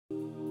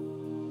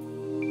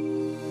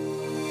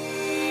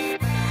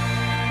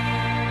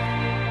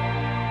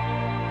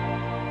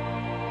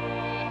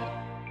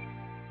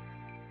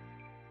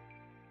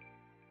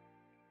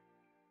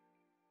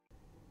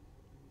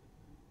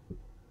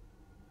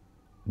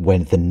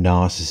when the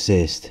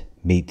narcissist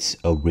meets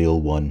a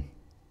real one.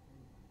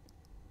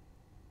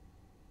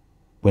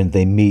 When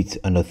they meet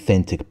an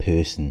authentic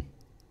person.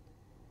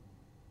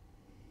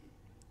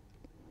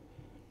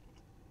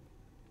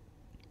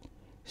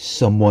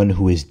 Someone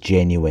who is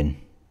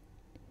genuine.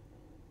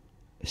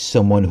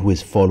 Someone who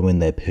is following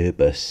their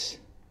purpose.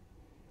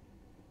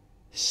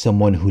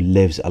 Someone who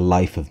lives a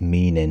life of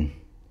meaning.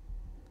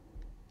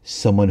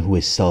 Someone who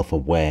is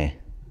self-aware.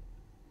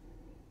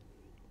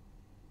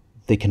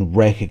 They can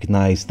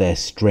recognize their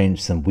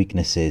strengths and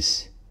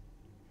weaknesses.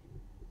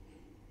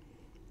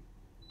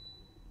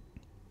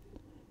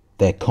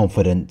 They're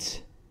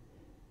confident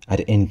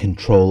and in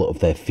control of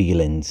their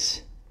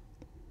feelings.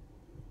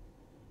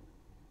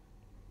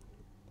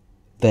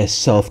 They're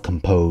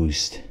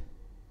self-composed.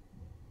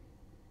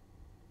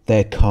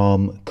 They're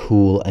calm,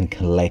 cool, and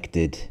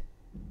collected.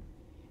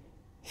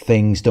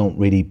 Things don't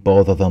really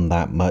bother them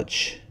that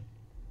much.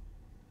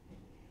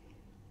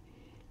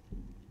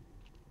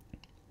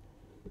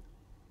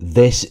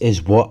 This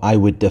is what I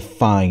would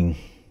define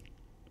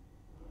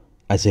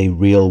as a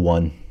real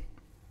one.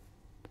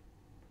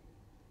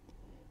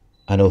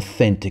 An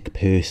authentic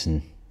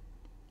person.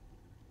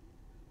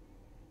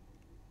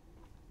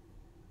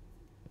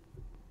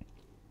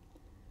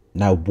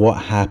 Now,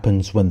 what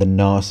happens when the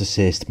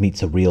narcissist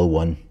meets a real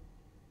one?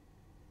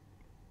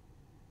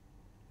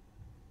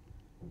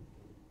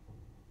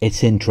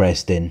 It's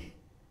interesting,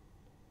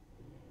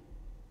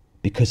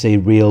 because a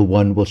real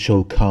one will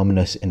show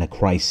calmness in a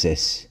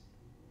crisis.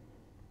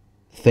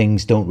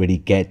 Things don't really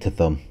get to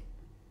them.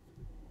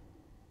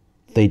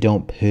 They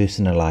don't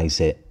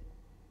personalize it,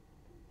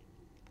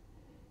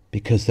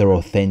 because they're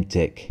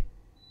authentic.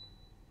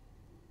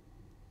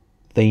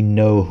 They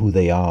know who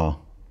they are.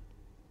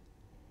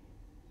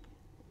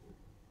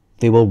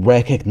 They will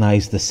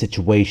recognize the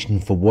situation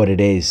for what it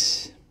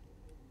is.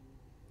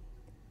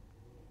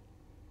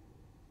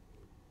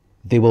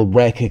 They will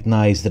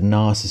recognize the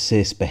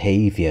narcissist's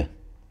behavior.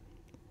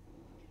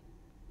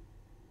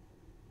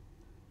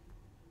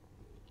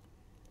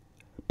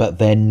 But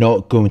they're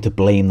not going to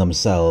blame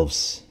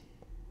themselves.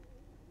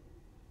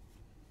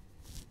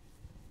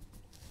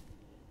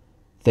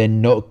 They're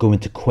not going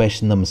to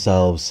question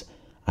themselves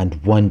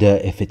and wonder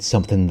if it's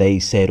something they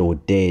said or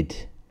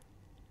did.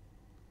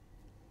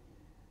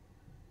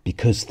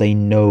 Because they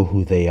know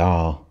who they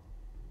are.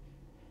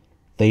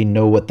 They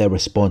know what they're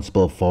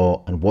responsible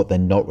for and what they're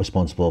not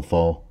responsible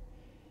for.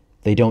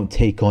 They don't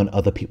take on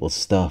other people's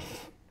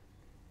stuff.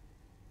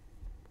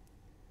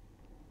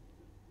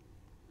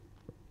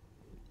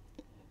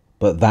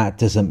 But that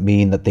doesn't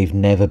mean that they've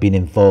never been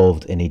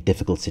involved in a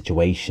difficult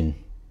situation.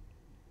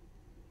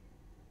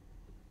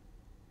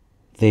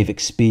 They've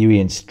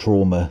experienced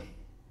trauma.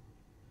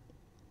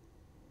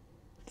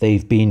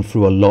 They've been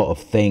through a lot of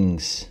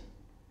things.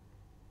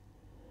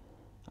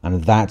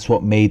 And that's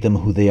what made them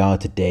who they are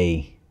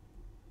today.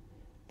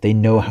 They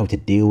know how to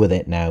deal with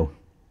it now.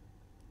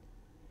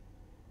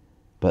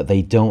 But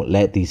they don't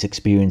let these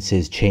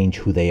experiences change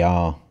who they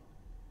are.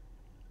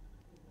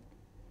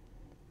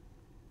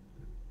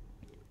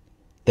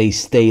 They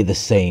stay the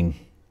same,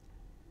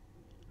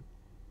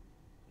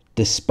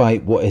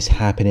 despite what is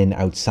happening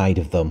outside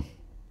of them.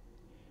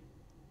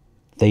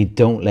 They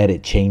don't let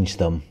it change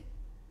them.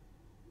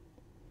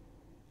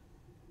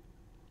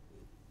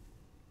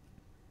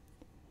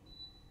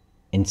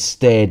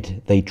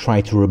 Instead, they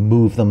try to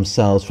remove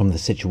themselves from the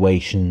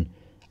situation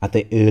at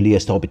the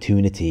earliest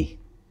opportunity.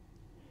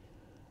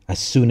 As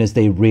soon as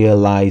they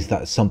realize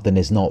that something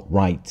is not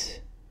right.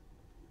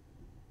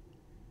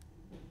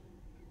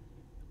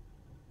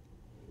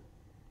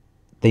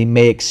 They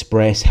may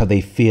express how they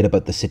feel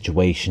about the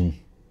situation,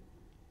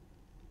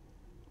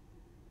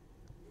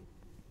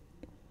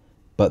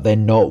 but they're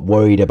not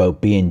worried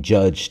about being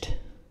judged.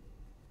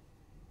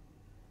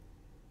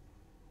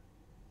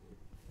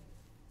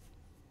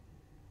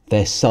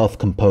 They're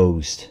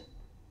self-composed.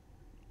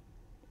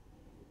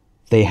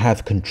 They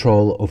have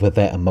control over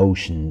their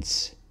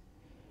emotions.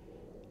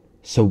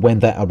 So when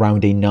they're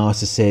around a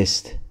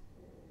narcissist,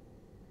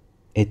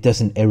 it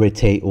doesn't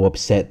irritate or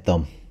upset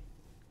them.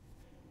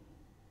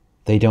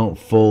 They don't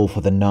fall for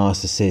the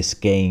narcissist's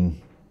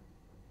game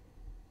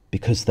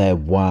because they're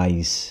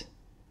wise.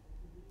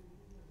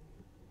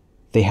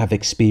 They have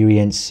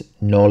experience,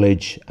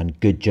 knowledge, and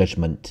good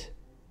judgment.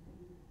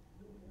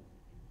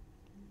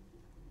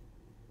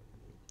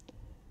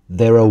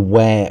 They're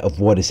aware of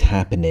what is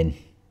happening.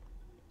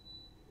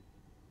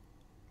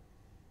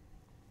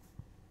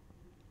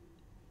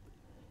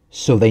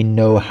 So they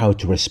know how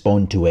to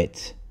respond to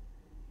it.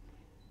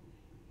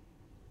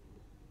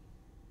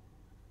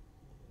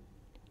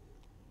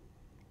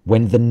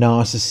 When the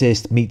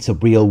narcissist meets a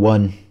real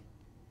one,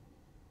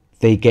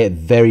 they get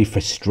very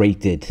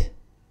frustrated.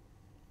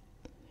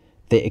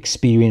 They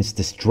experience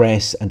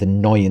distress and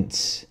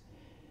annoyance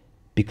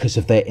because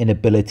of their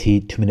inability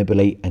to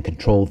manipulate and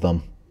control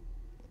them.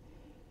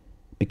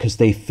 Because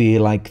they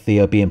feel like they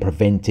are being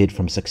prevented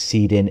from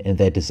succeeding in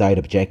their desired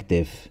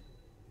objective.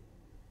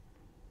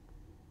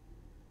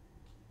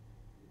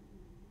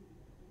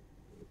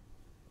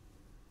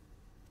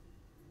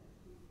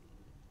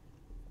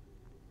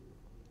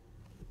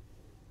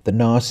 The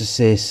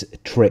narcissist's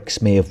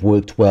tricks may have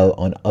worked well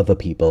on other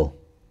people,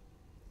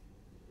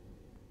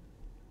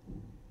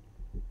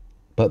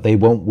 but they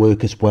won't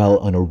work as well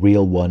on a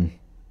real one.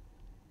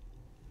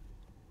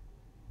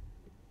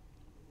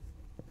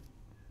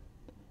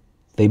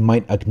 They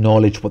might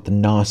acknowledge what the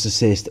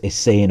narcissist is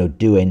saying or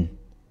doing,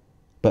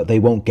 but they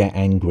won't get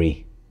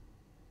angry.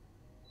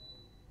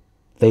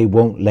 They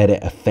won't let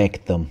it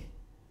affect them.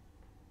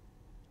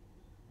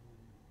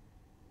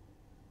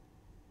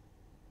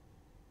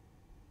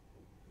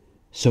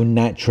 So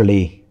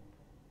naturally,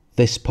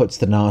 this puts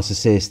the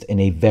narcissist in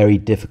a very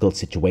difficult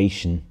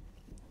situation,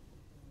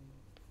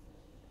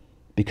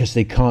 because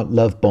they can't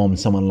love bomb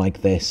someone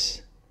like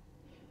this.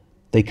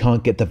 They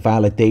can't get the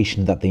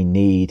validation that they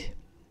need,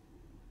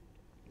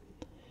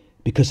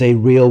 because a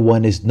real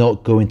one is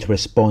not going to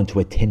respond to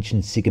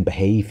attention-seeking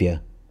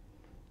behavior.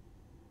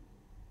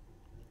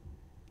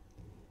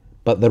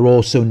 But they're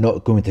also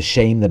not going to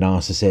shame the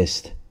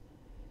narcissist.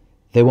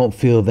 They won't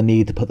feel the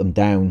need to put them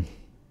down.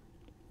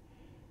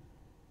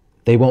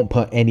 They won't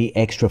put any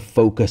extra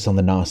focus on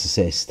the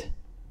narcissist.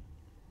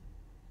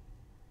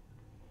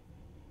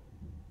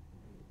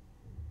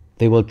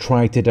 They will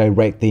try to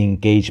direct the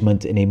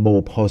engagement in a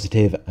more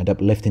positive and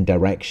uplifting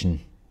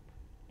direction.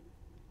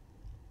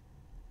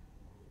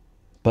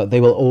 But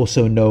they will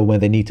also know when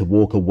they need to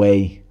walk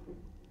away,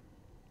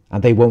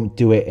 and they won't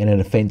do it in an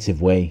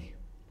offensive way.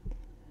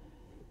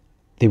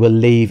 They will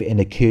leave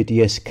in a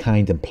courteous,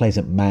 kind and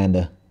pleasant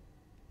manner.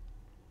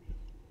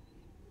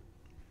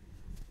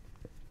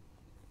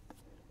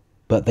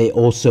 But they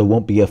also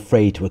won't be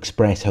afraid to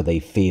express how they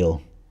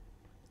feel.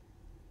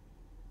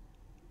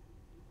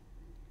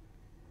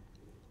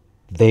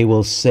 They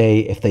will say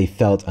if they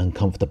felt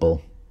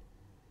uncomfortable.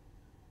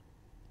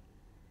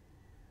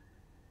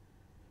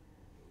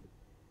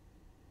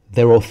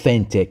 They're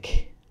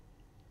authentic.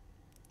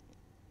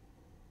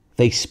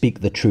 They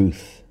speak the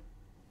truth.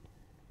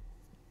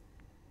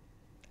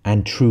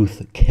 And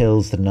truth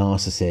kills the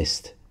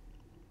narcissist.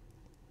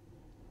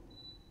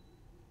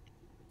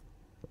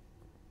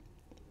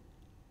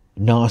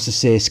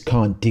 Narcissists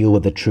can't deal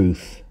with the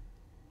truth.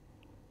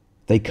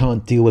 They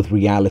can't deal with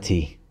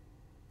reality.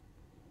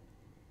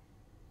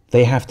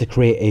 They have to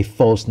create a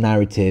false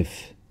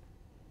narrative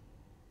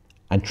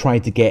and try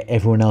to get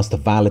everyone else to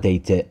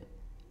validate it.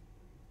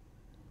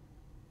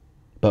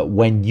 But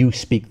when you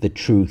speak the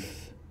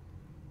truth,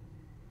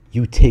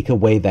 you take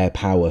away their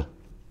power.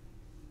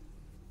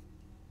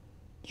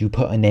 You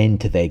put an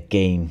end to their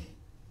game.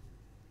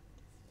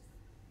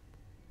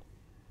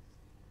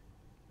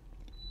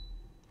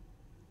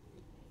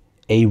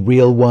 A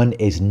real one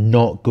is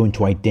not going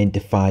to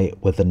identify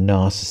with the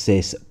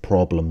narcissist's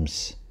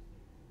problems.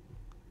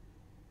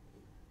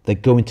 They're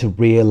going to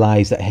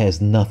realize that it has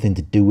nothing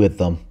to do with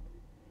them.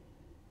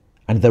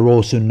 And they're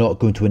also not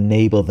going to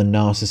enable the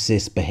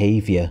narcissist's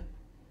behavior.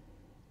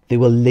 They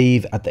will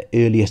leave at the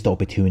earliest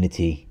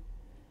opportunity,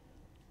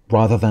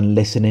 rather than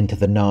listening to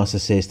the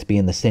narcissist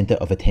being the center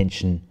of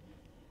attention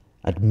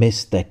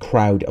amidst their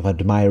crowd of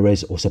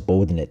admirers or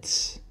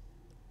subordinates.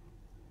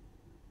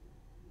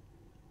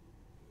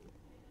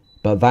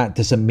 But that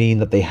doesn't mean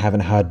that they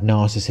haven't had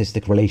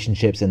narcissistic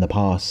relationships in the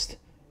past.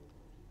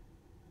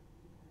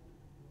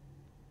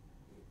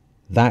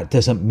 That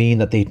doesn't mean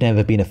that they've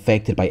never been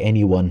affected by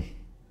anyone.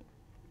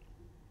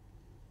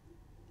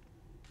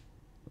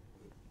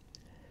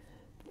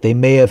 They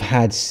may have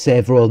had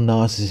several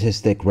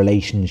narcissistic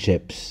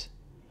relationships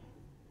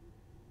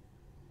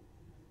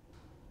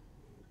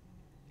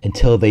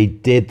until they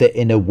did the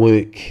inner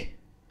work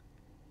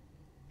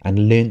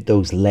and learnt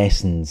those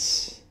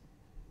lessons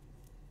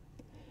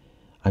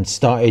and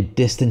started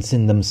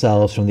distancing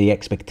themselves from the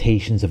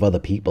expectations of other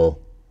people.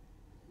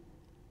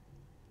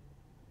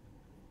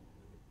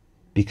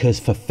 Because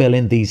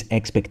fulfilling these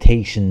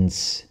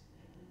expectations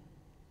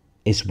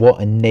is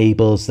what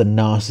enables the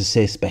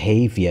narcissist's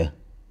behavior.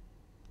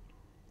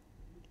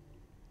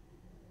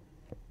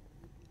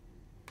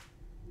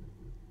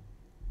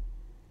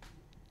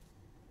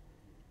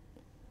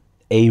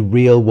 A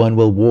real one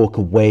will walk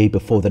away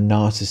before the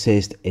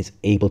narcissist is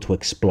able to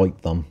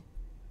exploit them.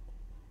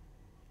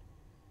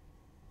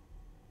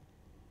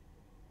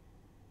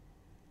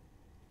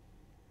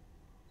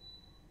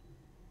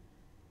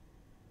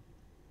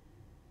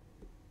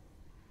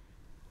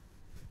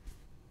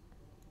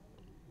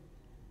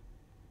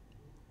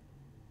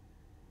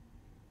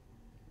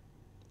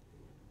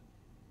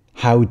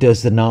 How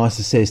does the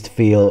narcissist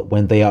feel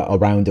when they are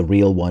around a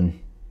real one?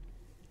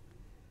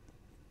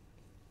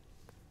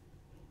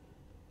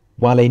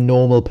 While a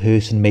normal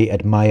person may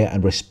admire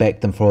and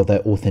respect them for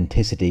their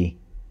authenticity,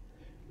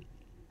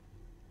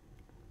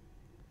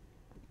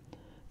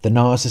 the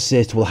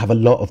narcissist will have a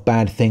lot of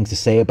bad things to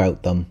say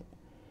about them.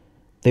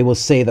 They will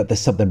say that there's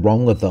something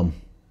wrong with them,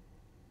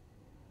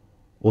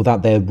 or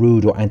that they're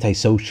rude or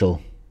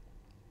antisocial.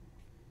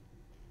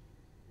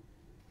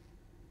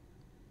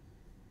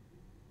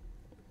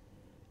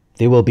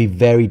 They will be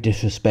very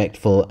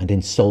disrespectful and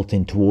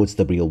insulting towards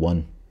the real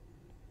one.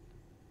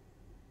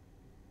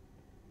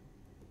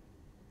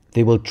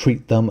 They will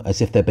treat them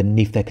as if they're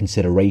beneath their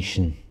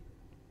consideration.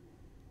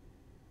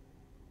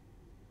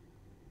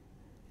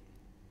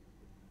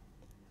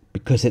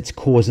 because it's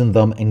causing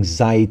them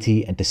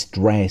anxiety and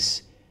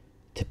distress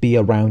to be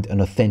around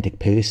an authentic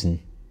person.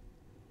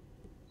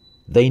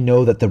 They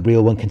know that the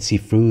real one can see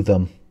through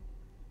them.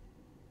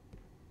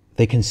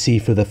 They can see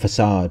through the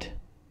facade.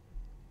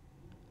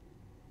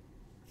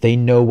 They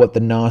know what the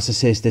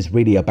narcissist is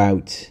really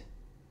about,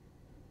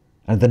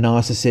 and the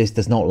narcissist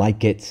does not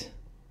like it.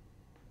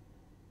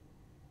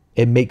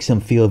 It makes them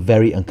feel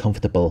very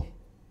uncomfortable.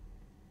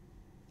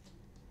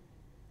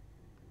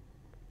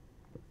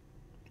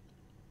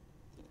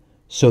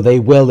 So they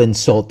will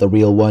insult the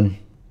real one.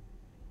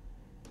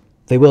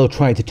 They will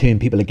try to turn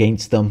people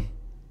against them.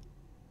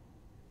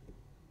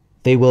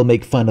 They will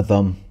make fun of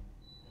them,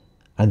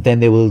 and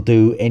then they will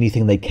do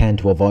anything they can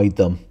to avoid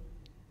them.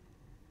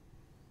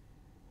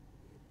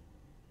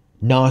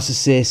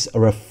 Narcissists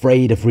are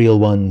afraid of real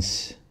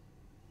ones.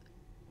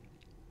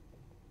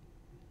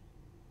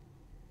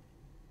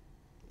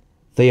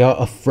 They are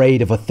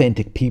afraid of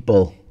authentic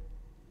people.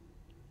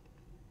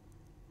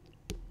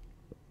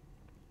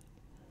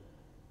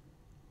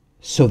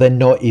 So they're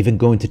not even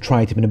going to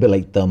try to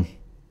manipulate them.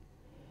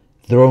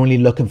 They're only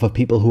looking for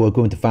people who are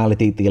going to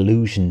validate the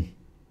illusion.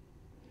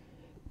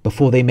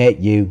 Before they met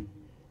you,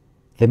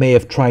 they may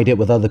have tried it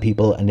with other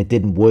people and it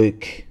didn't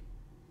work.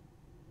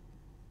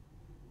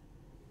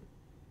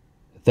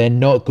 They're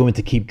not going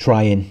to keep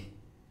trying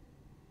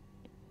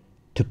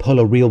to pull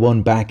a real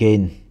one back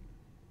in,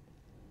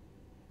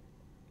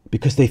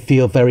 because they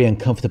feel very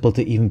uncomfortable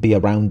to even be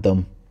around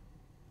them.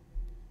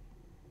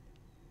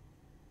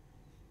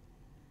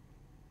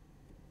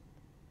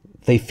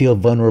 They feel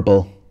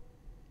vulnerable.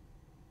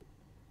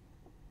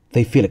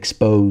 They feel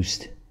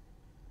exposed.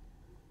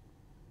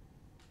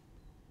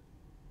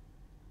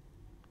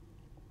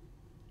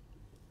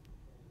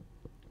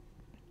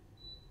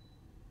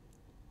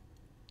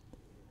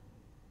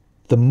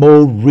 The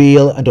more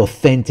real and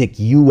authentic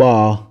you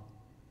are,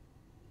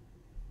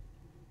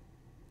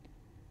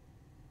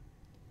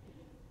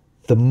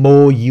 the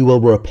more you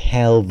will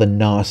repel the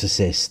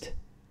narcissist.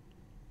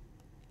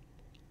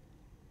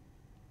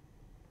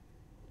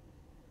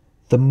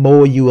 The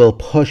more you will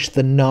push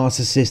the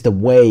narcissist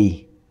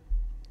away.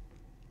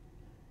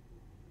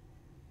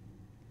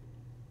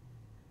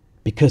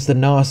 Because the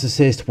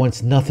narcissist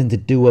wants nothing to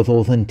do with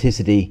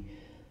authenticity.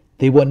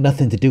 They want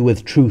nothing to do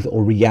with truth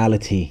or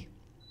reality.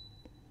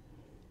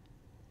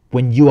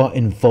 When you are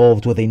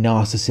involved with a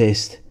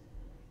narcissist,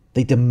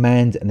 they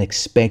demand and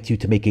expect you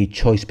to make a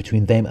choice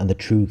between them and the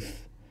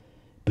truth,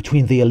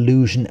 between the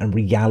illusion and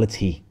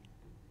reality.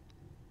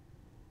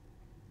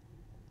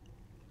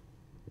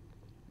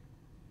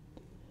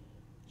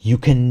 You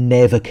can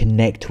never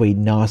connect to a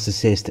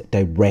narcissist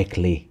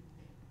directly.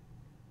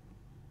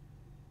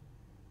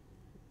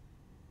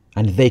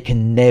 And they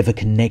can never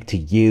connect to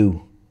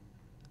you.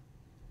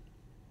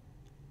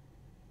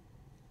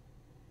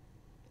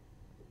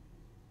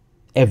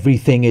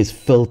 Everything is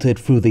filtered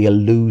through the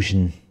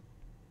illusion.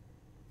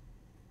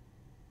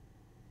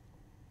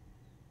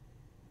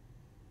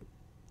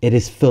 It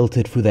is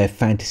filtered through their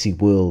fantasy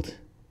world.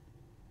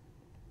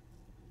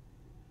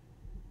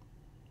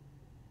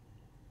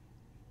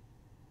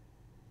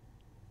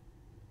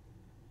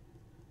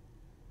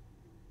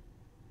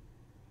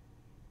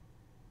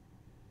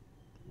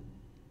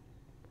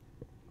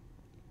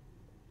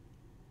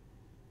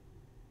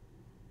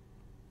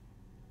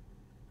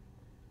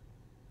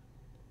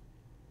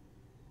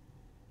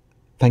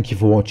 Thank you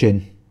for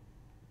watching.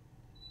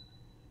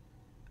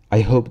 I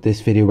hope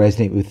this video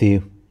resonated with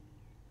you.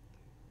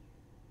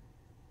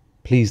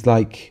 Please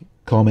like,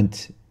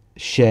 comment,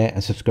 share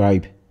and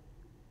subscribe.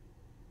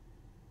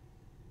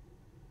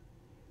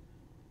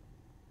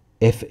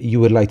 If you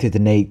would like to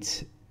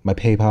donate, my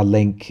PayPal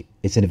link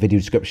is in the video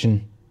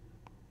description.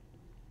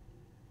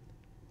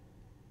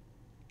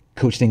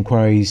 Coaching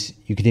inquiries,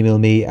 you can email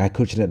me at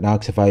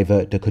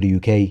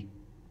coaching@narcsurvivor.co.uk.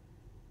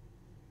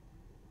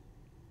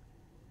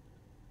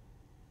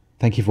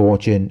 Thank you for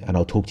watching, and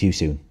I'll talk to you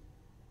soon.